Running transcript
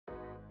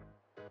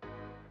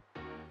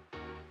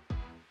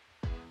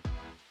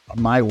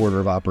my order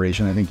of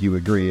operation, I think you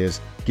agree, is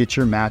get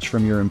your match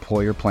from your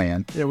employer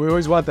plan. Yeah, we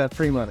always want that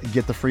free money.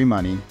 Get the free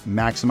money,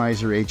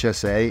 maximize your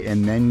HSA,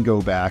 and then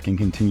go back and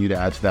continue to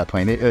add to that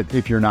plan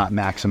if you're not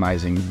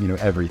maximizing,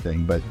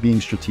 everything. But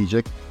being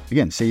strategic,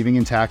 again, saving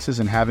in taxes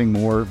and having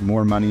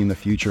more money in the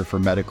future for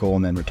medical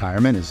and then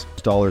retirement is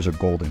dollars are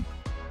golden.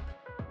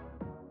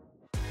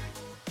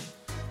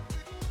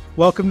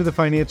 Welcome to the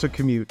Financial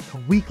Commute, a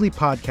weekly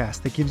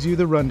podcast that gives you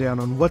the rundown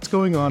on what's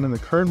going on in the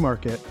current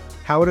market,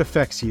 how it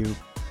affects you,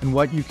 and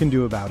what you can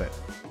do about it,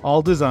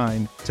 all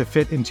designed to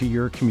fit into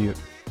your commute.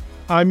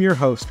 I'm your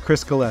host,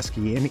 Chris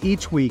Galeski, and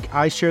each week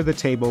I share the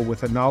table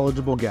with a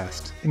knowledgeable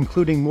guest,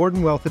 including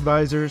Morton Wealth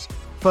Advisors,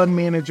 fund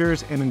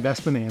managers, and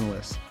investment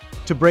analysts,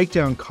 to break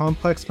down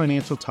complex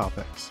financial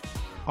topics.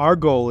 Our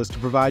goal is to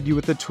provide you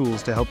with the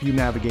tools to help you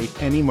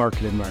navigate any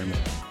market environment,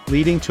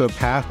 leading to a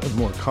path of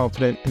more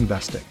confident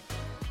investing.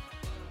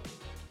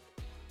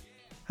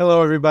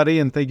 Hello, everybody,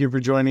 and thank you for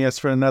joining us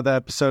for another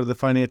episode of the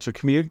Financial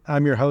Commute.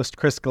 I'm your host,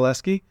 Chris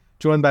Galeski,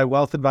 joined by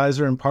wealth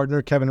advisor and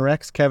partner Kevin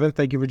Rex. Kevin,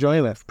 thank you for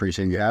joining us.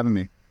 Appreciate you having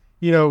me.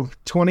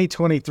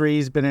 2023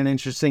 has been an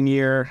interesting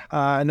year.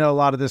 I know a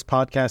lot of this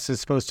podcast is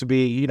supposed to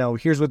be,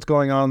 here's what's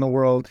going on in the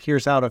world,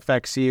 here's how it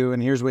affects you,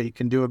 and here's what you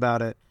can do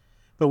about it.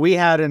 But we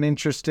had an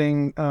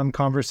interesting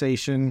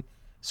conversation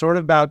sort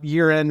of about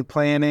year-end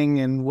planning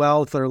and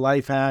wealth or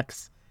life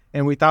hacks,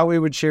 and we thought we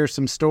would share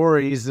some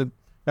stories of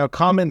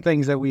common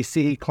things that we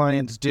see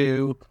clients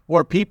do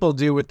or people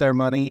do with their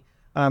money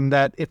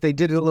that if they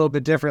did it a little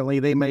bit differently,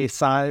 they may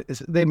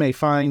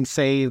find,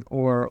 save,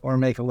 or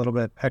make a little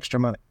bit extra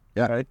money.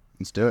 Yeah, right?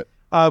 Let's do it.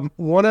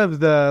 One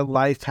of the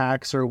life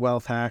hacks or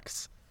wealth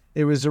hacks,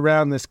 it was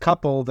around this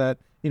couple that,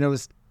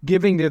 was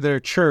giving to their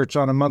church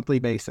on a monthly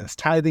basis,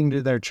 tithing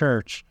to their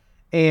church.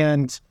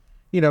 And,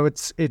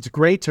 it's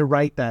great to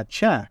write that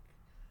check.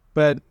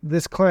 But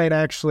this client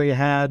actually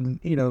had,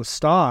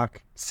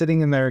 stock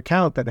sitting in their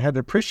account that had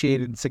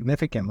appreciated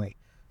significantly.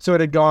 So it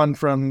had gone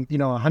from,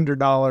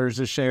 $100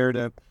 a share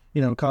to,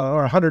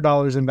 or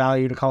 $100 in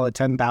value to call it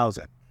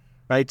 10,000,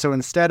 right? So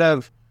instead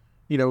of,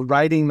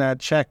 writing that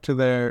check to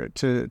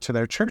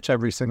their church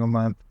every single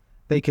month,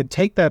 they could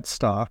take that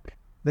stock,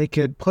 they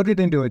could put it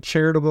into a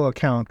charitable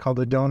account called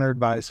a donor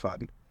advised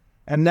fund.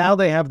 And now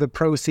they have the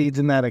proceeds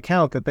in that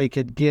account that they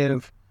could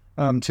give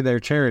to their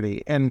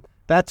charity. And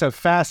that's a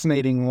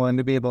fascinating one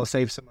to be able to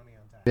save some money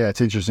on tax. Yeah, it's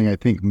interesting. I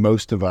think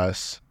most of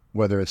us,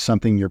 whether it's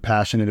something you're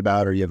passionate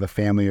about or you have a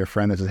family or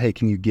friend that says, hey,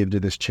 can you give to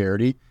this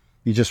charity?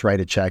 You just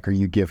write a check or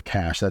you give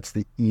cash. That's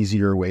the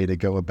easier way to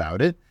go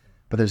about it.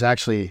 But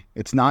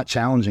it's not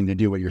challenging to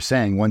do what you're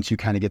saying once you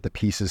kind of get the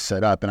pieces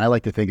set up. And I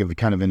like to think of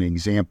kind of an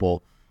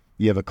example.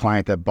 You have a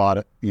client that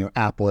bought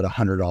Apple at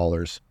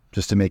 $100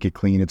 just to make it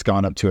clean. It's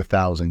gone up to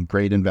 $1,000.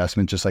 Great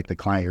investment, just like the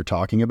client you're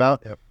talking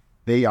about. Yep.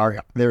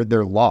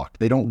 They're locked.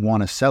 They don't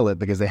want to sell it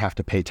because they have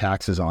to pay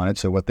taxes on it.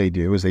 So what they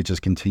do is they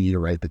just continue to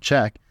write the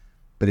check.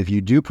 But if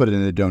you do put it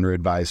in a donor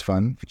advised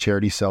fund, the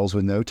charity sells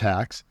with no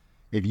tax.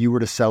 If you were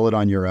to sell it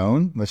on your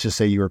own, let's just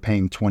say you were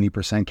paying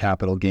 20%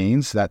 capital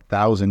gains, that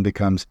 $1,000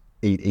 becomes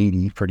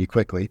 $880 pretty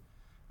quickly.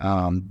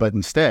 But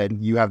instead,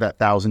 you have that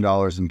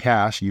 $1,000 in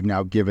cash. You've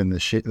now given the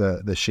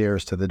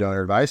shares to the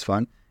donor advised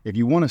fund. If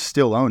you want to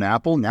still own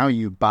Apple, now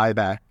you buy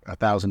back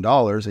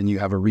 $1,000 and you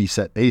have a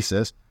reset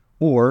basis.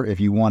 Or if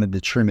you wanted to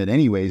trim it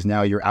anyways,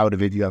 now you're out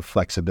of it, you have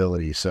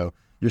flexibility. So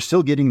you're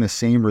still getting the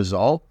same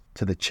result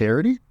to the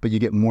charity, but you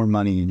get more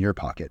money in your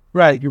pocket.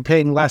 Right. You're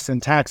paying less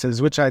in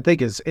taxes, which I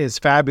think is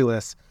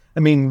fabulous. I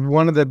mean,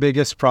 one of the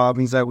biggest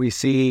problems that we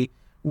see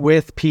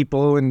with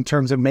people in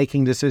terms of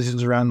making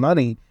decisions around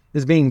money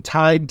is being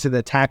tied to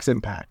the tax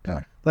impact.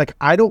 Yeah. Like,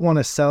 I don't want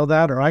to sell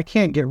that, or I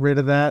can't get rid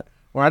of that,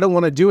 or I don't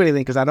want to do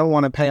anything because I don't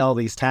want to pay all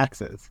these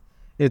taxes.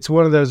 It's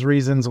one of those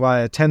reasons why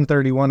a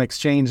 1031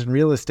 exchange in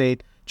real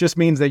estate just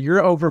means that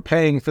you're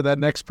overpaying for that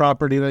next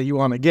property that you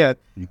want to get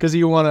because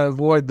you want to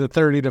avoid the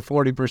 30 to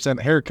 40%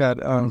 haircut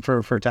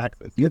for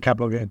taxes,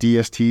 capital gains.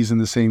 DST's in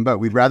the same boat.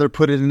 We'd rather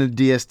put it in a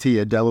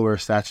DST, a Delaware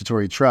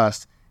statutory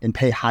trust, and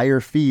pay higher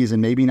fees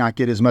and maybe not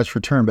get as much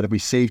return. But if we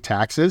save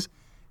taxes,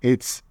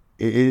 it's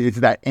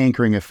that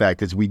anchoring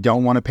effect. It's we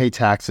don't want to pay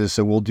taxes,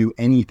 so we'll do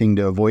anything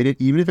to avoid it,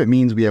 even if it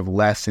means we have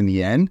less in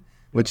the end,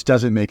 which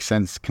doesn't make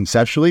sense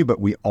conceptually,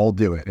 but we all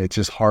do it. It's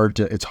just hard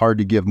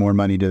to give more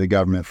money to the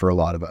government for a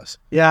lot of us.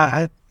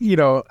 Yeah,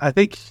 I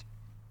think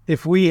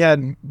if we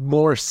had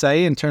more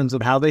say in terms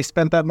of how they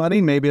spent that money,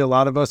 maybe a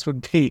lot of us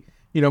would be,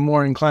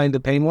 more inclined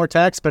to pay more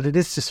tax. But it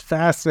is just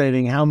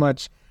fascinating how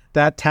much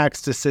that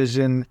tax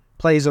decision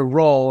plays a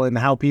role in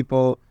how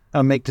people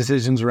make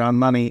decisions around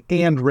money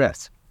and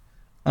risk.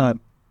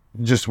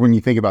 Just when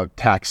you think about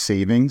tax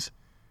savings,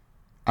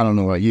 I don't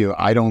know about you,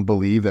 I don't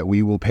believe that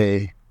we will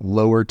pay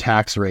lower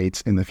tax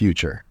rates in the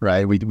future,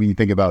 right? We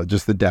think about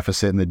just the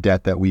deficit and the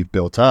debt that we've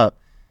built up.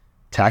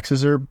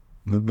 Taxes are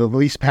the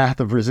least path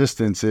of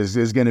resistance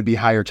is going to be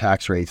higher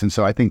tax rates. And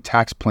so I think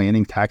tax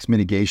planning, tax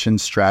mitigation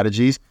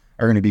strategies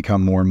are going to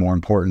become more and more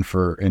important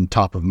and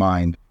top of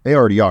mind. They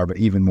already are, but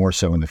even more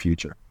so in the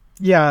future.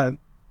 Yeah.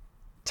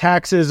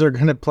 taxes are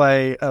going to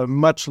play a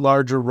much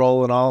larger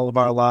role in all of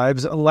our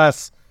lives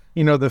unless,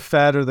 the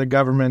Fed or the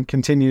government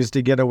continues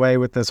to get away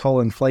with this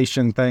whole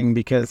inflation thing,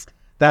 because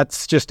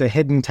that's just a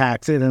hidden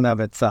tax in and of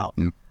itself.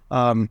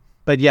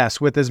 But yes,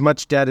 with as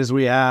much debt as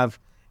we have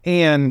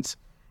and,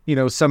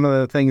 some of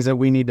the things that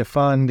we need to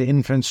fund,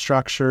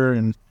 infrastructure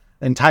and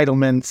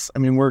entitlements,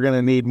 we're going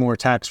to need more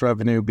tax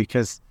revenue,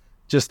 because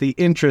just the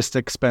interest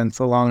expense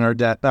along our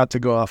debt, not to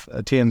go off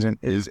a tangent,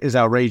 is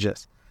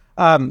outrageous.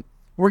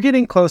 We're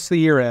getting close to the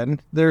year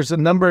end. There's a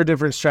number of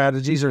different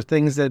strategies or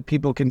things that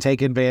people can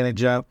take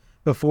advantage of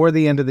before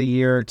the end of the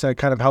year to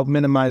kind of help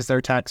minimize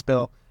their tax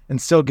bill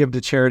and still give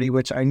to charity,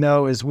 which I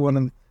know is one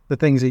of the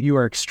things that you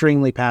are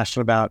extremely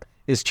passionate about,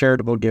 is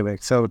charitable giving.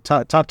 So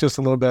talk to us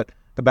a little bit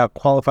about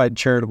qualified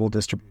charitable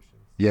distributions.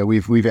 Yeah,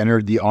 we've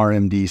entered the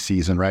RMD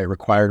season, right?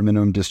 Required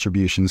minimum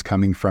distributions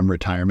coming from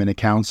retirement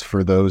accounts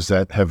for those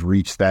that have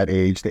reached that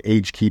age. The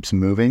age keeps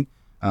moving.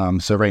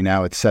 So right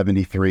now it's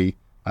 73,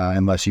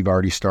 unless you've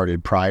already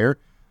started prior.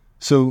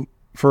 So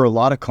for a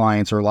lot of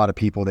clients or a lot of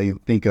people, they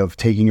think of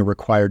taking a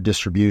required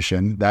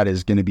distribution. That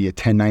is going to be a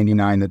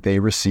 1099 that they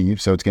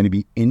receive. So it's going to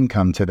be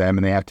income to them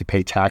and they have to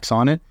pay tax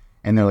on it.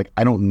 And they're like,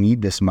 I don't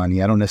need this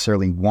money. I don't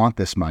necessarily want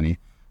this money.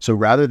 So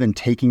rather than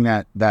taking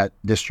that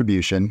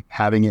distribution,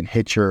 having it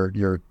hit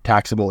your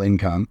taxable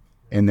income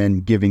and then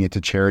giving it to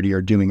charity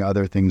or doing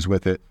other things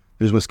with it,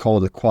 there's what's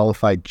called a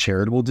qualified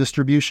charitable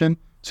distribution.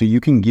 So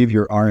you can give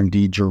your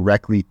RMD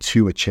directly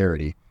to a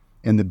charity.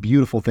 And the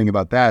beautiful thing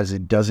about that is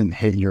it doesn't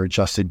hit your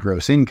adjusted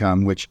gross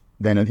income, which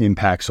then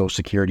impacts Social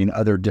Security and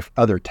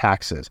other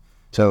taxes.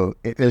 So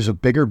there's a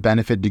bigger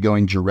benefit to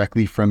going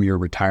directly from your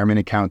retirement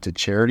account to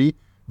charity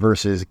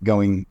versus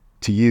going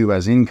to you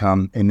as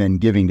income and then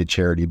giving to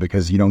charity,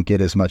 because you don't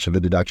get as much of a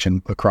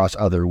deduction across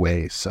other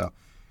ways. So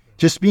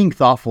just being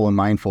thoughtful and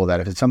mindful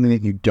that if it's something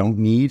that you don't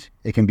need,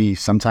 it can be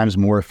sometimes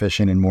more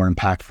efficient and more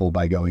impactful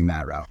by going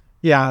that route.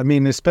 Yeah,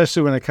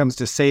 especially when it comes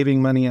to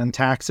saving money on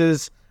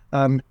taxes.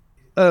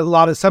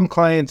 Some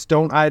clients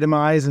don't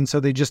itemize, and so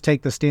they just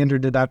take the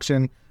standard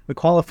deduction. The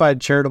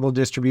qualified charitable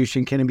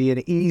distribution can be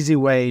an easy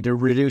way to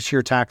reduce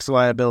your tax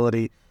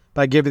liability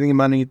by giving the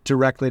money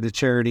directly to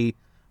charity.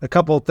 A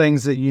couple of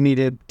things that you need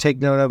to take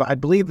note of. I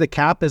believe the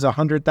cap is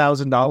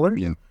 $100,000.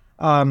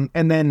 Yeah.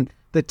 And then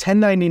the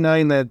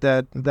 1099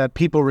 that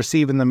people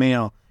receive in the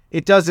mail,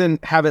 it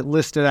doesn't have it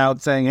listed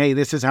out saying, hey,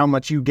 this is how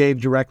much you gave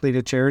directly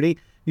to charity.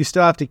 You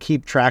still have to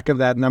keep track of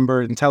that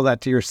number and tell that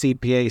to your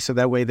CPA so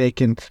that way they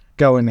can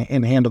go and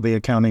handle the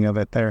accounting of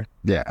it there.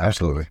 Yeah,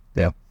 absolutely.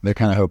 Yeah. They're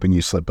kind of hoping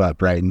you slip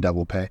up, right, and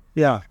double pay.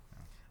 Yeah.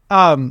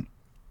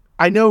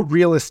 I know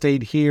real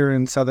estate here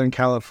in Southern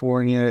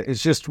California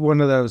is just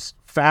one of those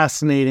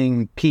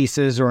fascinating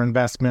pieces or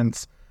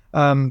investments.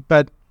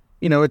 But,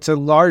 it's a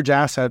large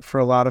asset for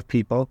a lot of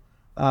people.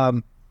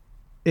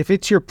 If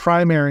it's your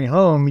primary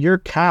home, you're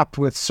capped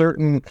with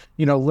certain,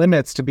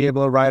 limits to be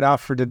able to write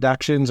off for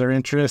deductions or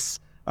interests.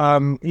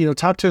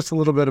 Talk to us a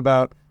little bit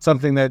about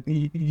something that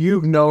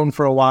you've known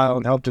for a while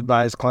and helped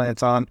advise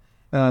clients on,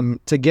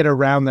 to get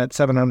around that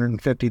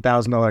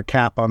 $750,000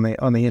 cap on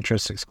the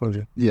interest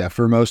exclusion. Yeah,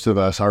 for most of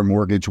us, our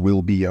mortgage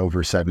will be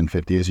over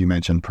 $750,000. As you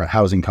mentioned,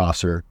 housing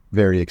costs are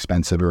very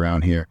expensive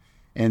around here.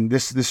 And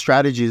this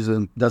strategy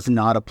does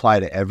not apply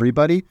to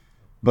everybody,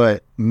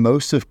 but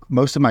most of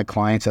my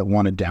clients that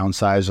want to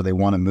downsize or they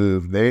want to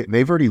move,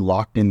 they've already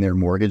locked in their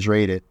mortgage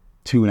rate at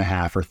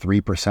 2.5% or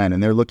 3%,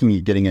 and they're looking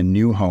at getting a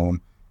new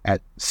home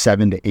at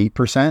 7 to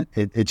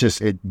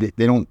 8%.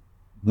 They don't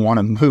want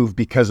to move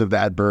because of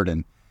that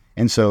burden.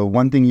 And so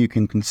one thing you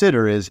can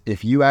consider is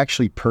if you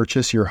actually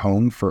purchase your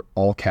home for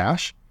all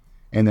cash,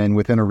 and then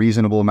within a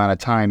reasonable amount of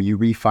time, you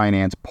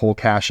refinance, pull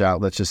cash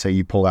out, let's just say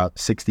you pull out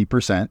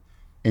 60%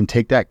 and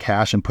take that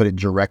cash and put it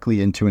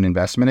directly into an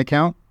investment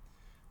account.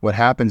 What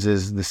happens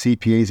is the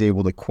CPA is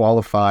able to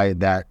qualify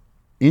that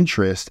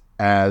interest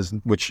as,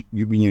 which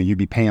you'd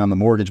be paying on the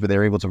mortgage, but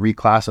they're able to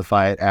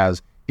reclassify it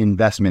as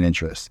investment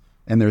interest.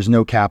 And there's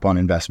no cap on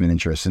investment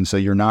interest. And so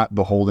you're not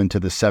beholden to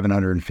the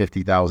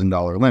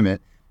 $750,000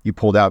 limit. You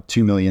pulled out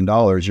 $2 million,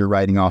 you're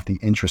writing off the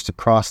interest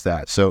across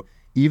that. So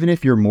even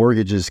if your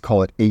mortgage is,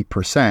 call it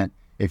 8%,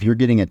 if you're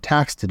getting a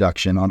tax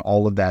deduction on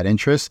all of that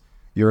interest,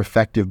 your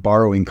effective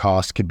borrowing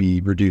cost could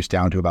be reduced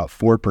down to about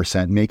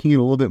 4%, making it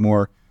a little bit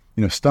more,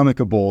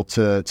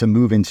 stomachable to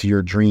move into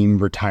your dream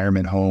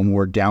retirement home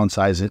or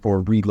downsize it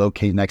or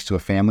relocate next to a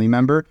family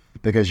member,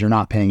 because you're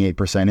not paying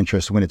 8%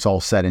 interest when it's all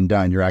said and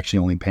done. You're actually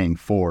only paying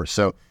 4%.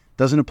 So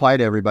doesn't apply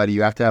to everybody.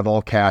 You have to have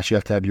all cash. You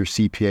have to have your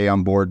CPA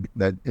on board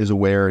that is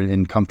aware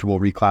and comfortable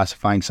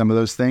reclassifying some of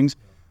those things.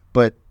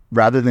 But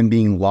rather than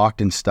being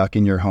locked and stuck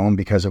in your home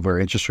because of where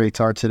interest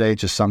rates are today,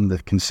 just something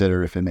to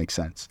consider if it makes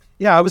sense.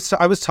 Yeah, I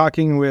was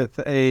talking with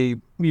a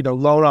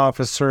loan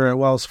officer at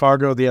Wells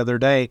Fargo the other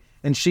day,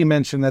 and she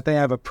mentioned that they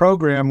have a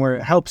program where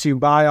it helps you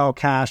buy all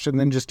cash and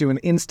then just do an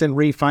instant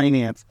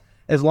refinance.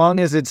 As long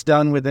as it's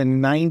done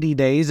within 90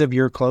 days of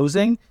your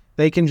closing,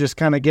 they can just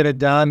kind of get it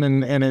done,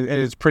 and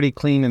it's pretty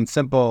clean and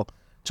simple.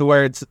 to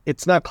where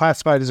it's not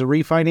classified as a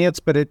refinance,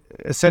 but it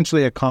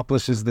essentially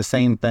accomplishes the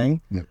same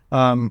thing,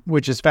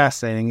 which is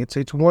fascinating.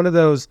 It's one of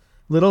those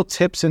little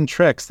tips and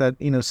tricks that,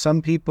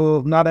 some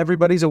people, not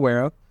everybody's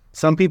aware of.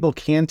 Some people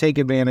can take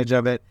advantage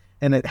of it,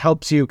 and it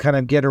helps you kind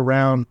of get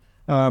around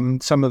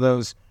some of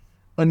those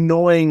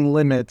annoying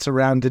limits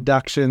around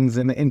deductions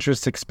and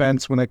interest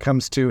expense when it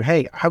comes to,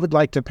 hey, I would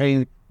like to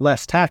pay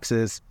less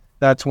taxes.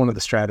 That's one of the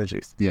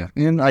strategies. Yeah.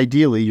 And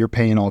ideally you're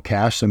paying all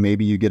cash. So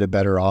maybe you get a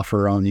better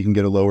offer you can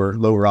get a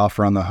lower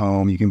offer on the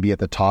home. You can be at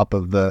the top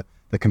of the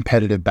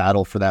competitive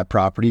battle for that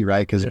property,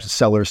 right? Because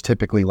sellers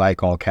typically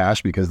like all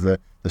cash because the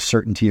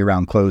certainty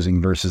around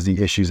closing versus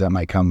the issues that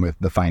might come with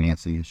the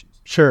financing issues.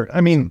 Sure.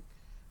 I mean,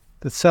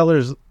 the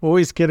seller's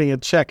always getting a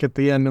check at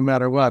the end no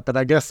matter what, but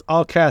I guess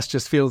all cash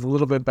just feels a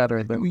little bit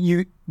better than when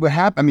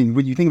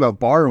you think about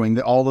borrowing,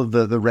 all of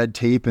the red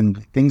tape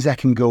and things that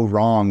can go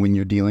wrong when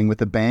you're dealing with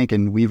a bank,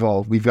 and we've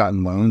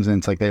gotten loans, and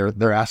it's like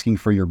they're asking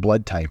for your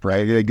blood type,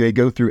 right? They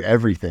go through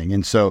everything.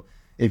 And so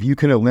if you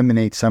can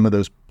eliminate some of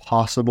those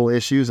possible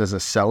issues as a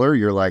seller,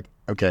 you're like,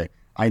 okay,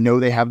 I know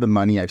they have the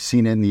money, I've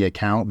seen it in the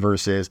account,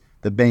 versus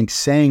the bank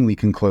saying we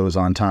can close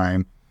on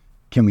time.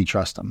 Can we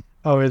trust them?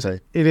 Oh,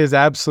 it is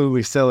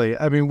absolutely silly.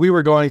 I mean, we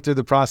were going through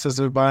the process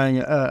of buying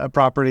a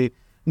property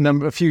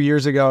a few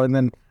years ago, and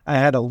then I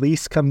had a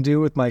lease come due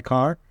with my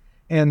car.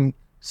 And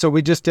so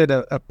we just did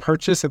a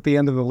purchase at the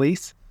end of the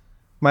lease.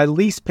 My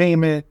lease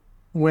payment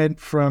went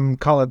from,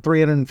 call it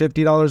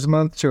 $350 a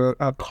month to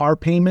a car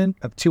payment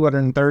of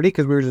 $230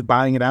 because we were just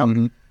buying it out.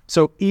 Mm-hmm.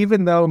 So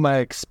even though my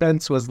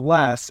expense was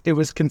less, it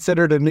was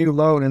considered a new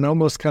loan and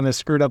almost kind of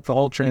screwed up the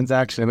whole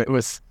transaction. It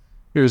was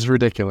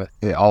ridiculous.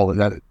 Yeah, all of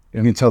that.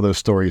 You can tell those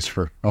stories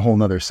for a whole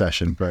nother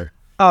session. But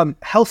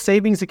health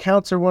savings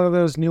accounts are one of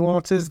those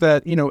nuances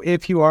that,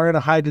 if you are in a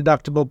high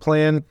deductible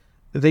plan,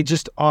 they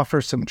just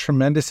offer some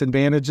tremendous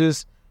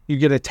advantages. You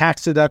get a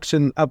tax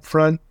deduction up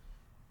front.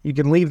 You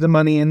can leave the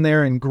money in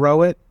there and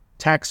grow it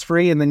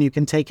tax-free, and then you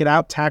can take it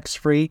out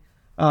tax-free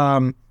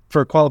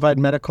for qualified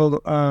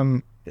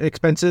medical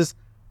expenses.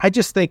 I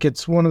just think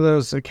it's one of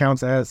those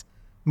accounts that has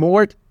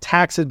more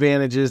tax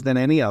advantages than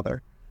any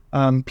other.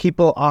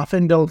 People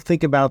often don't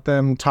think about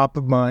them top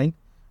of mind,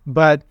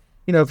 but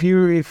if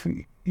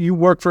you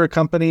work for a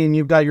company and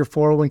you've got your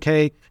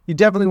 401k, you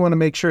definitely want to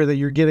make sure that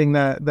you're getting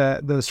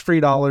those free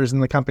dollars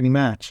in the company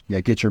match. Yeah,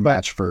 get your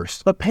match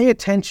first. But pay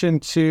attention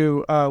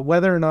to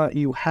whether or not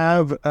you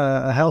have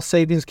a health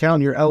savings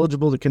account, you're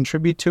eligible to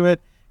contribute to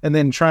it, and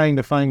then trying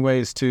to find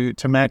ways to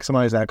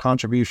maximize that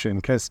contribution.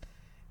 Because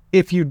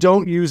if you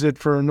don't use it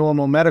for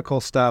normal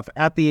medical stuff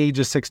after the age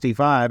of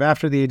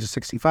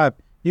 65,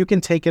 you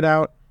can take it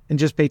out and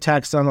just pay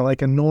tax on it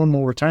like a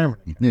normal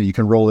retirement. Yeah, you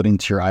can roll it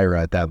into your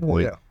IRA at that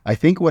point. Yeah. I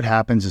think what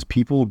happens is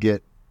people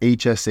get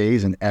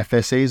HSAs and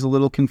FSAs a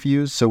little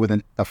confused. So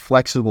with a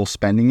flexible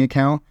spending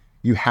account,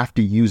 you have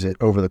to use it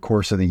over the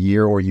course of the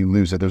year or you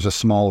lose it. There's a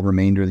small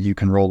remainder that you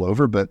can roll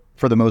over, but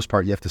for the most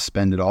part, you have to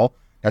spend it all.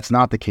 That's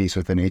not the case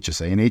with an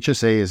HSA. An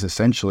HSA is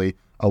essentially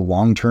a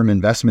long-term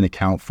investment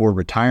account for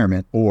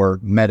retirement or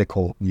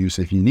medical use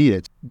if you need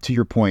it. To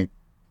your point,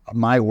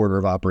 my order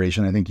of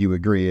operation, I think you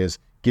agree, is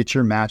get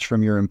your match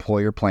from your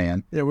employer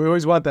plan. Yeah, we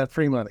always want that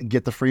free money.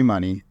 Get the free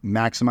money,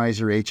 maximize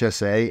your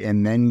HSA,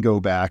 and then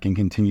go back and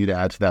continue to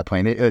add to that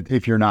plan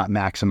if you're not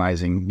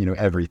maximizing,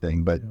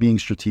 everything. But being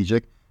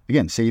strategic,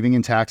 again, saving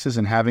in taxes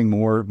and having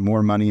more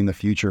money in the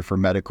future for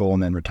medical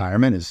and then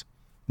retirement is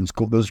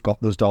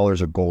those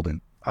dollars are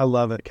golden. I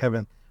love it,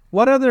 Kevin.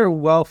 What other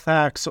wealth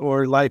hacks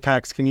or life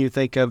hacks can you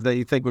think of that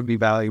you think would be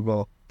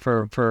valuable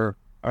for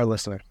our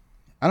listener?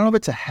 I don't know if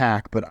it's a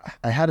hack, but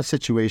I had a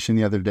situation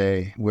the other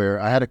day where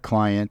I had a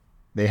client,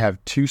 they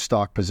have 2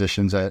 stock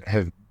positions that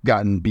have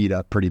gotten beat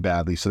up pretty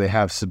badly. So they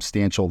have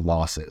substantial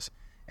losses.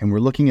 And we're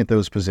looking at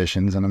those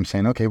positions and I'm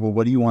saying, okay, well,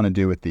 what do you want to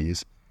do with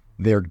these?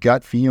 Their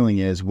gut feeling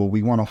is, well,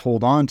 we want to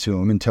hold on to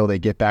them until they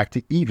get back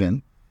to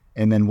even,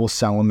 and then we'll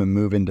sell them and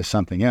move into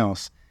something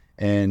else.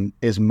 And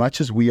as much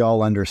as we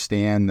all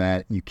understand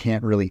that you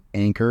can't really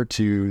anchor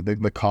to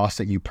the cost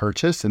that you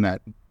purchased and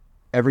that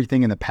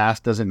everything in the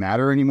past doesn't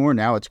matter anymore,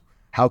 now it's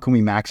how can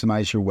we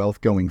maximize your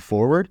wealth going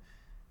forward?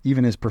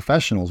 Even as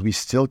professionals, we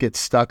still get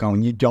stuck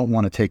on you don't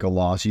want to take a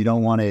loss. You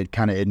don't want to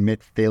kind of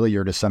admit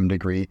failure to some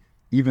degree,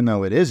 even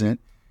though it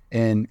isn't.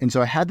 And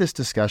so I had this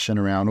discussion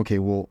around, okay,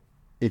 well,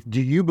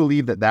 do you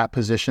believe that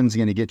position is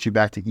going to get you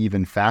back to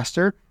even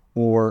faster,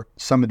 or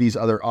some of these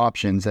other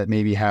options that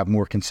maybe have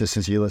more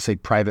consistency, let's say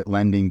private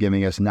lending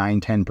giving us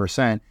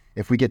 9-10%,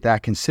 if we get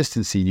that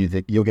consistency, do you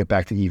think you'll get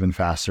back to even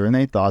faster? And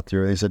they thought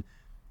through, they said,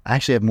 I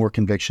actually have more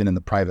conviction in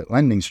the private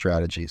lending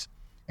strategies.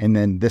 And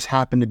then this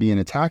happened to be in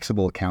a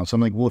taxable account. So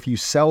I'm like, well, if you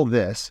sell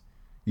this,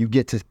 you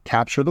get to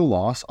capture the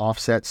loss,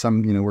 offset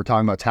some, we're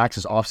talking about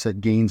taxes,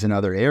 offset gains in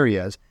other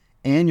areas,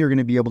 and you're going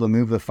to be able to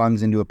move the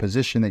funds into a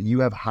position that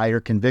you have higher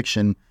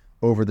conviction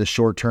over the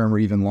short term or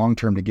even long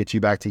term to get you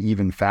back to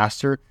even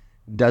faster.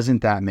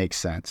 Doesn't that make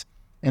sense?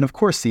 And of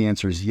course the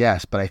answer is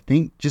yes, but I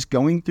think just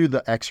going through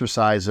the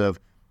exercise of,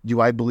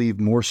 do I believe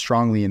more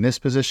strongly in this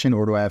position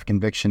or do I have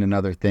conviction in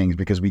other things?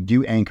 Because we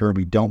do anchor,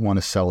 we don't want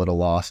to sell at a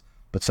loss.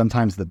 But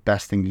sometimes the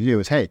best thing to do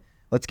is, hey,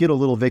 let's get a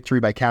little victory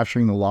by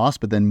capturing the loss,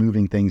 but then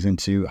moving things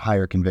into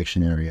higher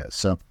conviction areas.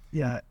 So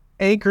yeah,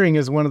 anchoring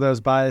is one of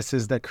those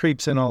biases that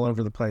creeps in all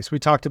over the place. We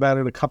talked about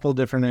it a couple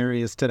different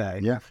areas today.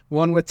 Yeah.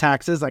 One with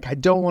taxes, like I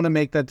don't want to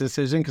make that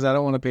decision because I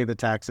don't want to pay the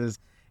taxes.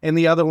 And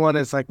the other one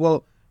is like,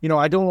 well,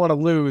 I don't want to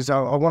lose. I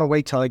want to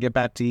wait till I get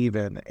back to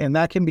even. And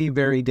that can be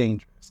very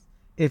dangerous.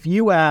 If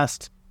you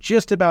asked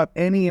just about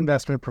any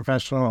investment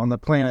professional on the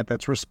planet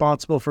that's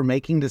responsible for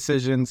making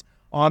decisions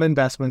on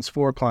investments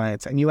for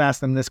clients, and you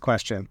ask them this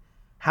question,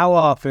 how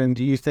often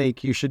do you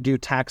think you should do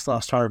tax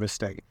loss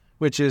harvesting,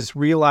 which is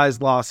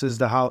realized losses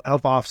to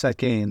help offset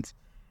gains?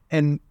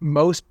 And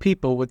most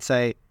people would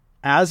say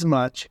as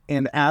much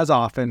and as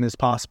often as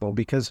possible,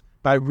 because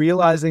by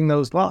realizing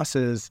those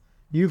losses,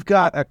 you've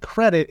got a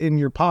credit in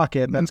your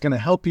pocket that's going to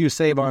help you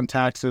save on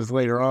taxes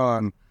later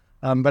on.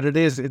 But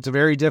it's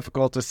very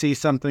difficult to see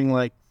something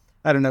like,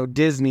 I don't know,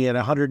 Disney at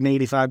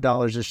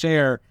 $185 a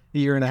share a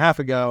year and a half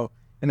ago,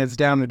 and it's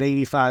down at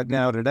 $85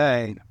 now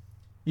today.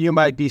 You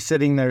might be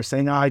sitting there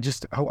saying, I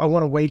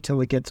want to wait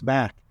till it gets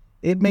back.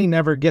 It may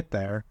never get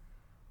there.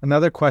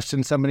 Another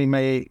question somebody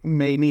may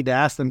need to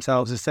ask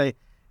themselves is, say,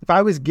 if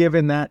I was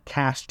given that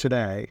cash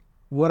today,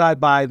 would I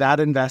buy that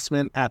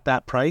investment at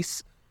that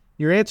price?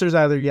 Your answer is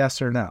either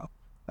yes or no.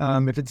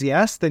 If it's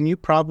yes, then you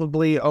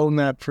probably own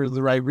that for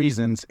the right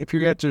reasons. If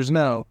your answer is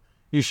no,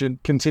 you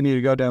should continue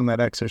to go down that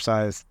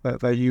exercise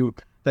that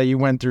you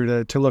went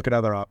through to look at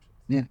other options.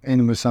 Yeah,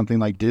 and with something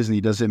like Disney,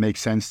 does it make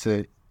sense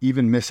to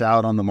even miss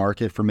out on the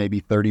market for maybe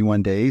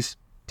 31 days,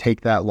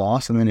 take that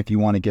loss, and then if you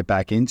want to get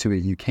back into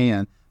it, you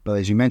can. But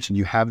as you mentioned,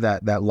 you have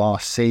that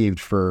loss saved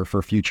for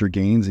future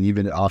gains, and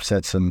even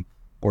offset some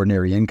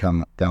ordinary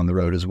income down the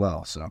road as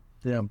well. So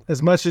yeah,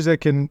 as much as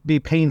it can be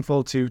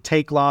painful to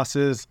take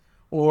losses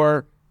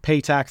or pay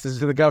taxes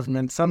to the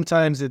government,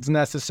 sometimes it's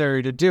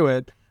necessary to do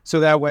it so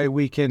that way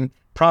we can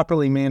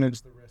properly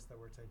manage the risk that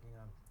we're taking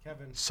on.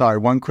 Kevin? Sorry,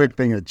 one quick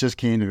thing that just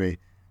came to me.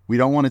 We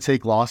don't want to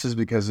take losses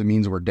because it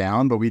means we're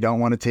down, but we don't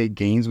want to take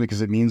gains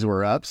because it means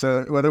we're up.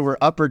 So whether we're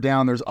up or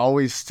down, there's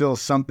always still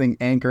something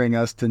anchoring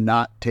us to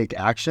not take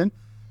action.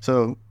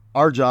 So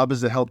our job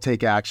is to help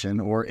take action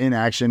or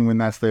inaction when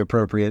that's the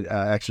appropriate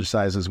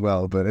exercise as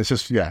well. But it's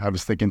just, I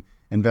was thinking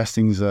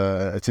investing's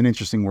it's an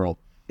interesting world.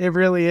 It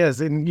really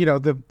is. And,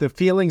 the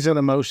feelings and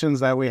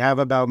emotions that we have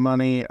about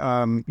money,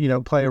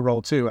 play a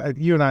role too.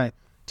 You and I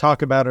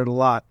talk about it a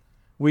lot.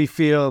 We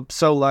feel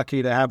so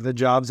lucky to have the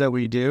jobs that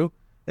we do,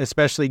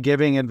 especially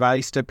giving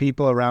advice to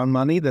people around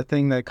money, the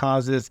thing that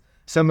causes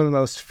some of the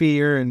most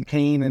fear and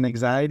pain and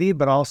anxiety,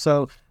 but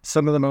also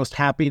some of the most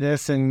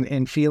happiness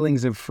and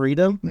feelings of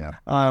freedom. Yeah.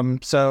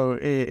 So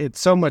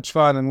it's so much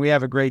fun, and we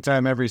have a great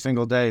time every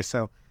single day.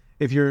 So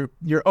if you're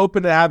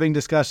open to having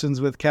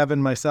discussions with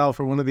Kevin, myself,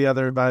 or one of the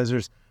other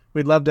advisors,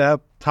 we'd love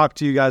to talk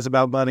to you guys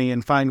about money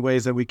and find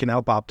ways that we can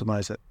help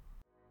optimize it.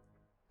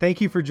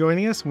 Thank you for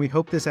joining us. We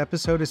hope this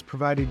episode has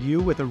provided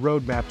you with a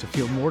roadmap to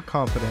feel more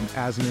confident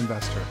as an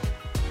investor.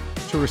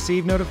 To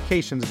receive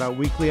notifications about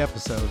weekly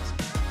episodes,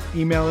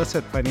 email us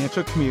at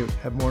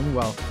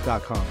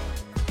financialcommute@mortonwealth.com.